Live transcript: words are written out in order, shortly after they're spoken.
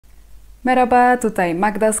Merhaba, tutaj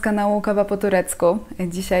Magda z kanału Kawa po turecku.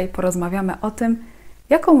 Dzisiaj porozmawiamy o tym,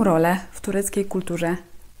 jaką rolę w tureckiej kulturze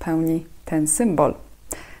pełni ten symbol.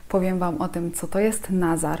 Powiem Wam o tym, co to jest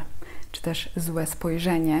nazar, czy też złe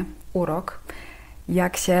spojrzenie, urok,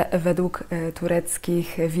 jak się według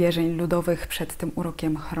tureckich wierzeń ludowych przed tym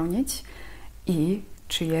urokiem chronić i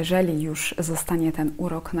czy jeżeli już zostanie ten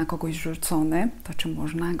urok na kogoś rzucony, to czy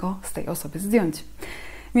można go z tej osoby zdjąć.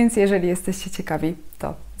 Więc jeżeli jesteście ciekawi,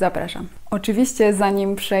 to zapraszam. Oczywiście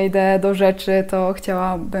zanim przejdę do rzeczy, to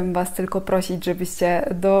chciałabym Was tylko prosić, żebyście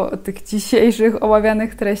do tych dzisiejszych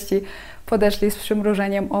omawianych treści podeszli z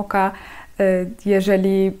przymrużeniem oka.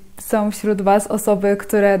 Jeżeli są wśród Was osoby,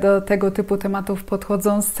 które do tego typu tematów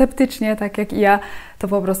podchodzą sceptycznie, tak jak i ja, to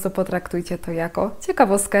po prostu potraktujcie to jako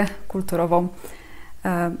ciekawostkę kulturową.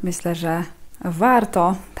 Myślę, że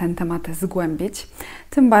warto ten temat zgłębić.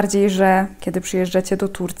 Tym bardziej, że kiedy przyjeżdżacie do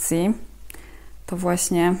Turcji, to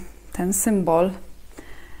właśnie ten symbol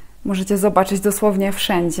możecie zobaczyć dosłownie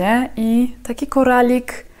wszędzie i taki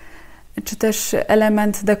koralik, czy też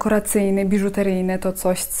element dekoracyjny, biżuteryjny to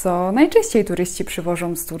coś, co najczęściej turyści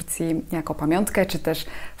przywożą z Turcji jako pamiątkę, czy też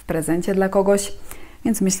w prezencie dla kogoś.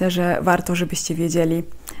 Więc myślę, że warto, żebyście wiedzieli,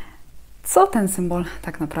 co ten symbol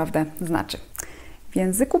tak naprawdę znaczy. W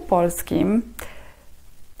języku polskim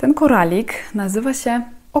ten koralik nazywa się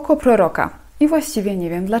Oko Proroka. I właściwie nie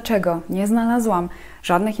wiem dlaczego. Nie znalazłam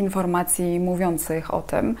żadnych informacji mówiących o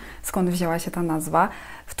tym, skąd wzięła się ta nazwa.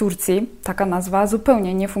 W Turcji taka nazwa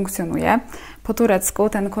zupełnie nie funkcjonuje. Po turecku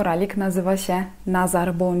ten koralik nazywa się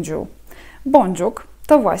Nazar Boncuğu. Boncuğ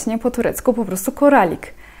to właśnie po turecku po prostu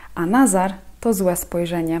koralik, a nazar to złe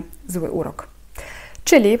spojrzenie, zły urok.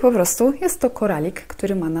 Czyli po prostu jest to koralik,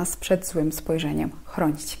 który ma nas przed złym spojrzeniem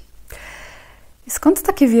chronić. I skąd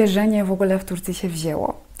takie wierzenie w ogóle w Turcji się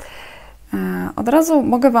wzięło? Od razu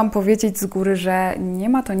mogę Wam powiedzieć z góry, że nie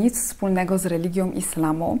ma to nic wspólnego z religią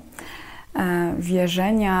islamu.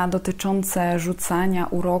 Wierzenia dotyczące rzucania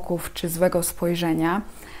uroków czy złego spojrzenia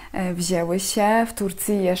wzięły się w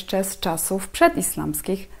Turcji jeszcze z czasów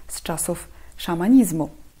przedislamskich, z czasów szamanizmu.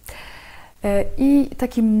 I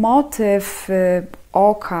taki motyw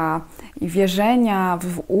oka i wierzenia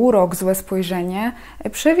w urok, złe spojrzenie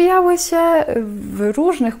przewijały się w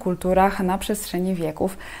różnych kulturach na przestrzeni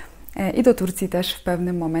wieków i do Turcji też w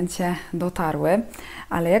pewnym momencie dotarły.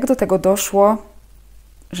 Ale jak do tego doszło,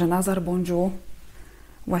 że Nazar Boncuğu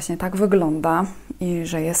właśnie tak wygląda i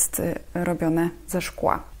że jest robione ze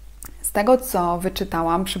szkła? Z tego, co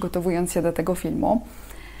wyczytałam, przygotowując się do tego filmu,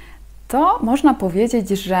 to można powiedzieć,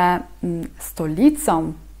 że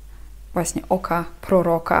stolicą właśnie Oka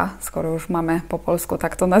Proroka, skoro już mamy po polsku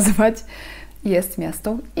tak to nazywać, jest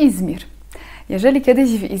miasto Izmir. Jeżeli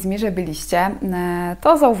kiedyś w Izmirze byliście,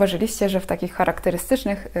 to zauważyliście, że w takich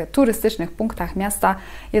charakterystycznych, turystycznych punktach miasta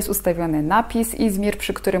jest ustawiony napis Izmir,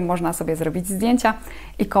 przy którym można sobie zrobić zdjęcia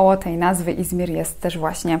i koło tej nazwy Izmir jest też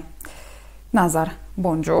właśnie Nazar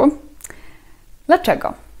Boncuğu.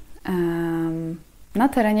 Dlaczego? Na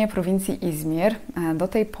terenie prowincji Izmir do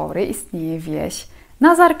tej pory istnieje wieś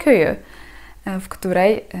Nazar Köyü, w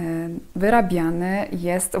której wyrabiany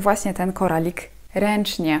jest właśnie ten koralik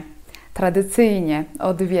ręcznie, tradycyjnie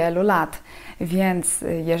od wielu lat. Więc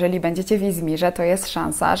jeżeli będziecie w Izmirze, to jest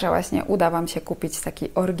szansa, że właśnie uda Wam się kupić taki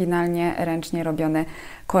oryginalnie, ręcznie robiony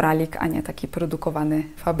koralik, a nie taki produkowany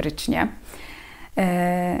fabrycznie.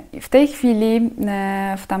 W tej chwili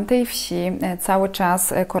w tamtej wsi cały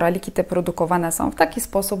czas koraliki te produkowane są w taki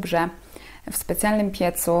sposób, że w specjalnym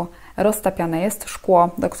piecu roztapiane jest szkło,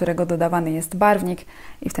 do którego dodawany jest barwnik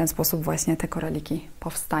i w ten sposób właśnie te koraliki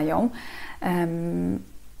powstają.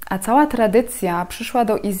 A cała tradycja przyszła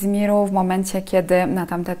do Izmiru w momencie, kiedy na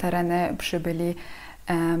tamte tereny przybyli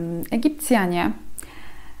Egipcjanie.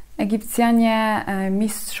 Egipcjanie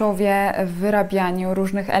mistrzowie w wyrabianiu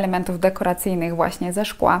różnych elementów dekoracyjnych właśnie ze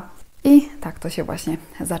szkła i tak to się właśnie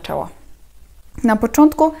zaczęło. Na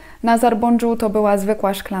początku Nazar Boncuğu to była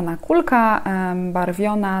zwykła szklana kulka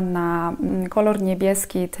barwiona na kolor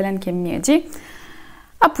niebieski tlenkiem miedzi,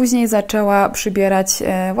 a później zaczęła przybierać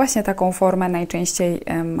właśnie taką formę, najczęściej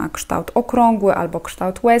ma kształt okrągły albo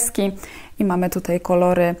kształt łezki i mamy tutaj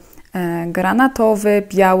kolory granatowy,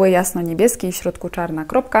 biały, jasno-niebieski i w środku czarna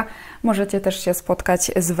kropka. Możecie też się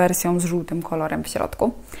spotkać z wersją z żółtym kolorem w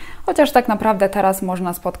środku. Chociaż tak naprawdę teraz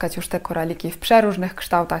można spotkać już te koraliki w przeróżnych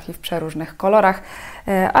kształtach i w przeróżnych kolorach,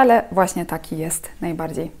 ale właśnie taki jest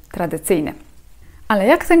najbardziej tradycyjny. Ale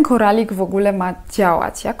jak ten koralik w ogóle ma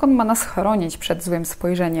działać? Jak on ma nas chronić przed złym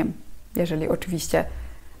spojrzeniem? Jeżeli oczywiście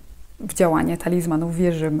w działanie talizmanów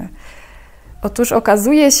wierzymy. Otóż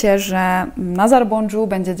okazuje się, że Nazar Boncuğu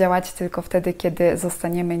będzie działać tylko wtedy, kiedy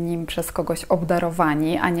zostaniemy nim przez kogoś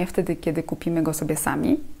obdarowani, a nie wtedy, kiedy kupimy go sobie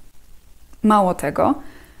sami. Mało tego,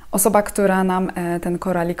 osoba, która nam ten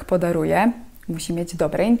koralik podaruje, musi mieć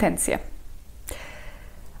dobre intencje.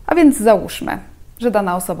 A więc załóżmy, że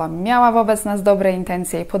dana osoba miała wobec nas dobre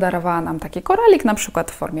intencje i podarowała nam taki koralik, na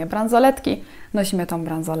przykład w formie bransoletki. Nosimy tą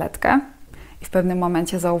bransoletkę i w pewnym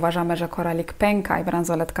momencie zauważamy, że koralik pęka i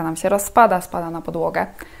bransoletka nam się rozpada, spada na podłogę.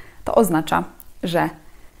 To oznacza, że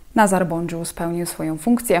Nazar Boncuğu spełnił swoją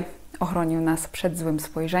funkcję, ochronił nas przed złym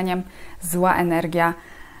spojrzeniem, zła energia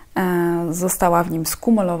została w nim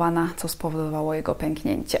skumulowana, co spowodowało jego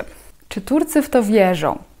pęknięcie. Czy Turcy w to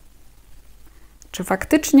wierzą? Czy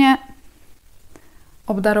faktycznie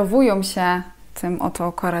obdarowują się tym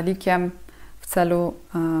oto koralikiem w celu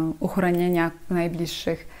uchronienia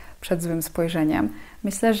najbliższych przed złym spojrzeniem?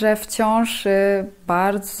 Myślę, że wciąż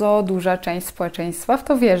bardzo duża część społeczeństwa w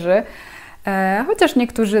to wierzy, chociaż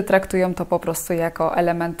niektórzy traktują to po prostu jako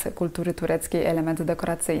element kultury tureckiej, element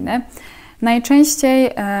dekoracyjny.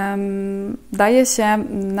 Najczęściej daje się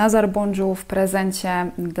Nazar Boncuğu w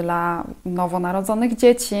prezencie dla nowonarodzonych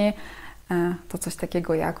dzieci. To coś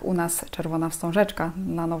takiego jak u nas czerwona wstążeczka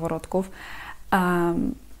dla noworodków.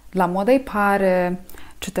 Dla młodej pary,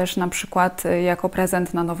 czy też na przykład jako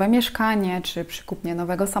prezent na nowe mieszkanie, czy przy kupnie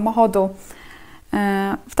nowego samochodu.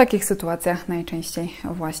 W takich sytuacjach najczęściej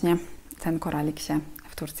właśnie ten koralik się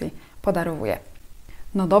w Turcji podarowuje.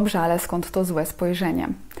 No dobrze, ale skąd to złe spojrzenie?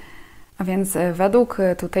 A więc według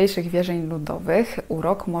tutejszych wierzeń ludowych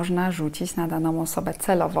urok można rzucić na daną osobę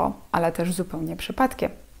celowo, ale też zupełnie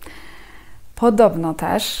przypadkiem. Podobno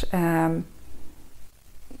też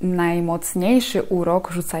najmocniejszy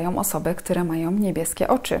urok rzucają osoby, które mają niebieskie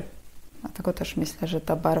oczy. Dlatego też myślę, że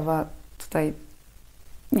ta barwa tutaj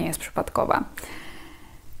nie jest przypadkowa.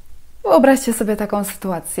 Wyobraźcie sobie taką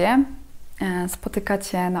sytuację.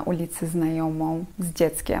 Spotykacie na ulicy znajomą z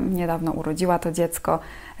dzieckiem. Niedawno urodziła to dziecko,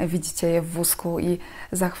 widzicie je w wózku i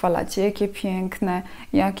zachwalacie, jakie piękne,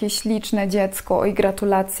 jakie śliczne dziecko, oj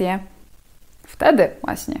gratulacje. Wtedy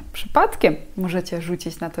właśnie przypadkiem możecie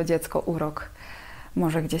rzucić na to dziecko urok.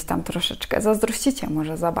 Może gdzieś tam troszeczkę zazdrościcie,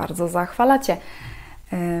 może za bardzo zachwalacie.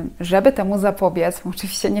 Żeby temu zapobiec,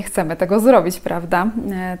 oczywiście nie chcemy tego zrobić, prawda,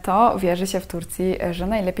 to wierzy się w Turcji, że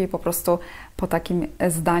najlepiej po prostu po takim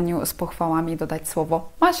zdaniu z pochwałami dodać słowo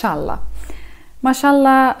mashallah.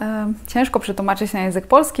 Mashallah ciężko przetłumaczyć na język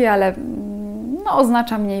polski, ale no,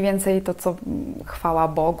 oznacza mniej więcej to, co chwała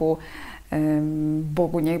Bogu,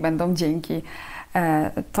 Bogu niech będą dzięki.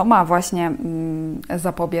 To ma właśnie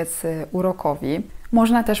zapobiec urokowi.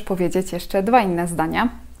 Można też powiedzieć jeszcze dwa inne zdania.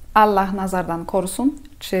 Allah nazardan korsun,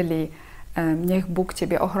 czyli niech Bóg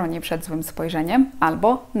Ciebie ochroni przed złym spojrzeniem,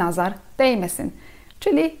 albo nazar değmesin,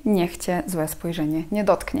 czyli niech Cię złe spojrzenie nie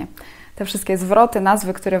dotknie. Te wszystkie zwroty,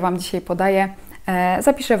 nazwy, które Wam dzisiaj podaję,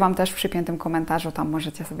 zapiszę Wam też w przypiętym komentarzu, tam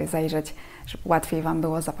możecie sobie zajrzeć, żeby łatwiej Wam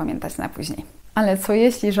było zapamiętać na później. Ale co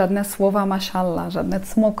jeśli żadne słowa mashallah, żadne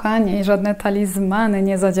cmokanie i żadne talizmany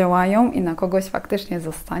nie zadziałają i na kogoś faktycznie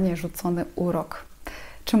zostanie rzucony urok?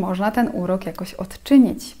 Czy można ten urok jakoś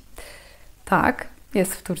odczynić? Tak,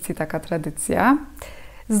 jest w Turcji taka tradycja,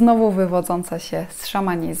 znowu wywodząca się z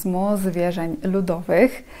szamanizmu, z wierzeń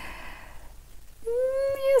ludowych.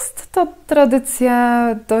 Jest to tradycja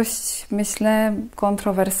dość, myślę,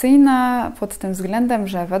 kontrowersyjna pod tym względem,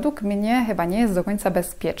 że według mnie chyba nie jest do końca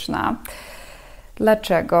bezpieczna.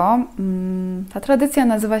 Dlaczego? Ta tradycja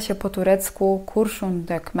nazywa się po turecku kurşun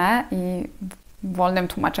dökme i w wolnym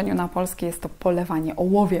tłumaczeniu na polski jest to polewanie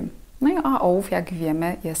ołowiem. No i a ołów, jak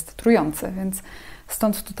wiemy, jest trujący, więc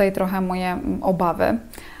stąd tutaj trochę moje obawy.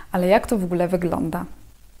 Ale jak to w ogóle wygląda?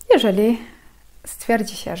 Jeżeli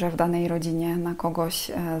stwierdzi się, że w danej rodzinie na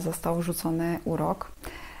kogoś został rzucony urok,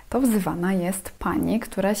 to wzywana jest pani,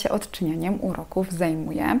 która się odczynianiem uroków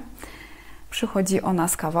zajmuje. Przychodzi ona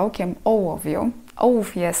z kawałkiem ołowiu.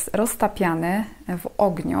 Ołów jest roztapiany w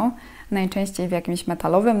ogniu, najczęściej w jakimś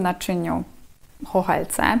metalowym naczyniu,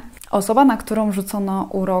 chochelce. Osoba, na którą rzucono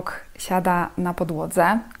urok, siada na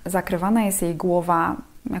podłodze. Zakrywana jest jej głowa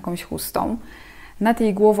jakąś chustą. Nad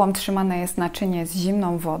jej głową trzymane jest naczynie z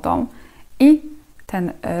zimną wodą i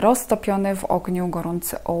ten roztopiony w ogniu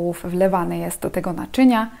gorący ołów wlewany jest do tego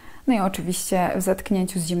naczynia. No i oczywiście w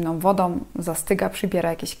zetknięciu z zimną wodą zastyga, przybiera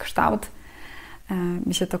jakiś kształt.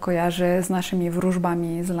 Mi się to kojarzy z naszymi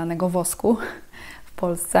wróżbami z lanego wosku w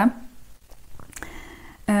Polsce.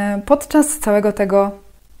 Podczas całego tego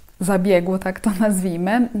zabiegu, tak to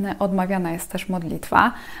nazwijmy, odmawiana jest też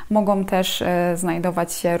modlitwa. Mogą też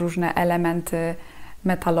znajdować się różne elementy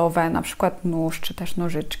metalowe, na przykład nóż czy też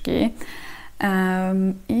nożyczki.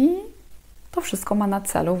 I To wszystko ma na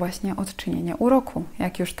celu właśnie odczynienie uroku.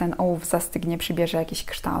 Jak już ten ołów zastygnie, przybierze jakiś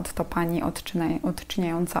kształt, to pani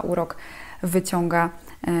odczyniająca urok wyciąga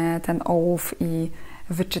ten ołów i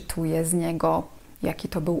wyczytuje z niego, jaki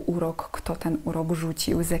to był urok, kto ten urok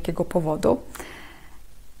rzucił, z jakiego powodu.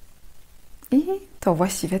 I to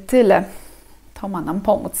właściwie tyle. To ma nam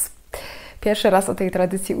pomóc. Pierwszy raz o tej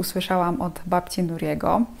tradycji usłyszałam od babci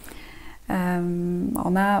Nuriego.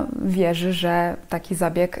 Ona wierzy, że taki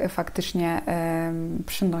zabieg faktycznie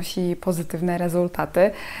przynosi pozytywne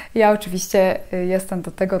rezultaty. Ja oczywiście jestem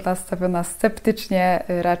do tego nastawiona sceptycznie,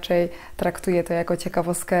 raczej traktuję to jako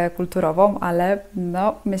ciekawostkę kulturową, ale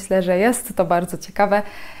no, myślę, że jest to bardzo ciekawe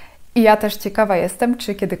i ja też ciekawa jestem,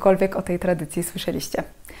 czy kiedykolwiek o tej tradycji słyszeliście.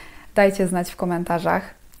 Dajcie znać w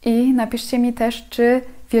komentarzach i napiszcie mi też, czy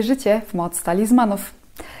wierzycie w moc talizmanów.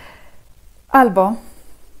 Albo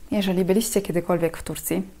jeżeli byliście kiedykolwiek w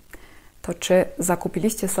Turcji, to czy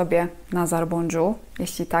zakupiliście sobie Nazar Boncuğu?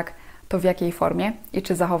 Jeśli tak, to w jakiej formie? I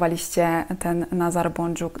czy zachowaliście ten Nazar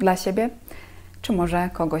Boncuğu dla siebie? Czy może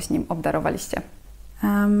kogoś nim obdarowaliście?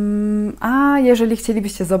 A jeżeli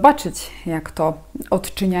chcielibyście zobaczyć, jak to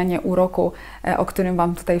odczynianie uroku, o którym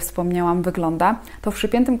Wam tutaj wspomniałam, wygląda, to w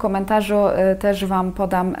przypiętym komentarzu też Wam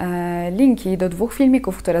podam linki do 2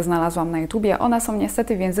 filmików, które znalazłam na YouTubie. One są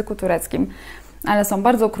niestety w języku tureckim, ale są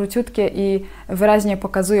bardzo króciutkie i wyraźnie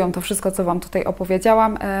pokazują to wszystko, co Wam tutaj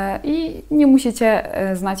opowiedziałam i nie musicie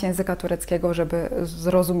znać języka tureckiego, żeby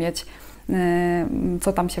zrozumieć,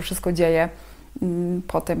 co tam się wszystko dzieje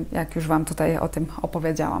po tym, jak już Wam tutaj o tym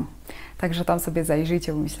opowiedziałam. Także tam sobie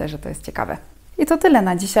zajrzyjcie, bo myślę, że to jest ciekawe. I to tyle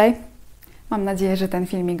na dzisiaj. Mam nadzieję, że ten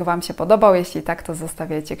filmik Wam się podobał. Jeśli tak, to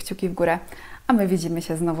zostawiajcie kciuki w górę, a my widzimy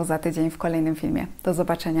się znowu za tydzień w kolejnym filmie. Do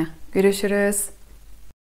zobaczenia. Görüşürüz.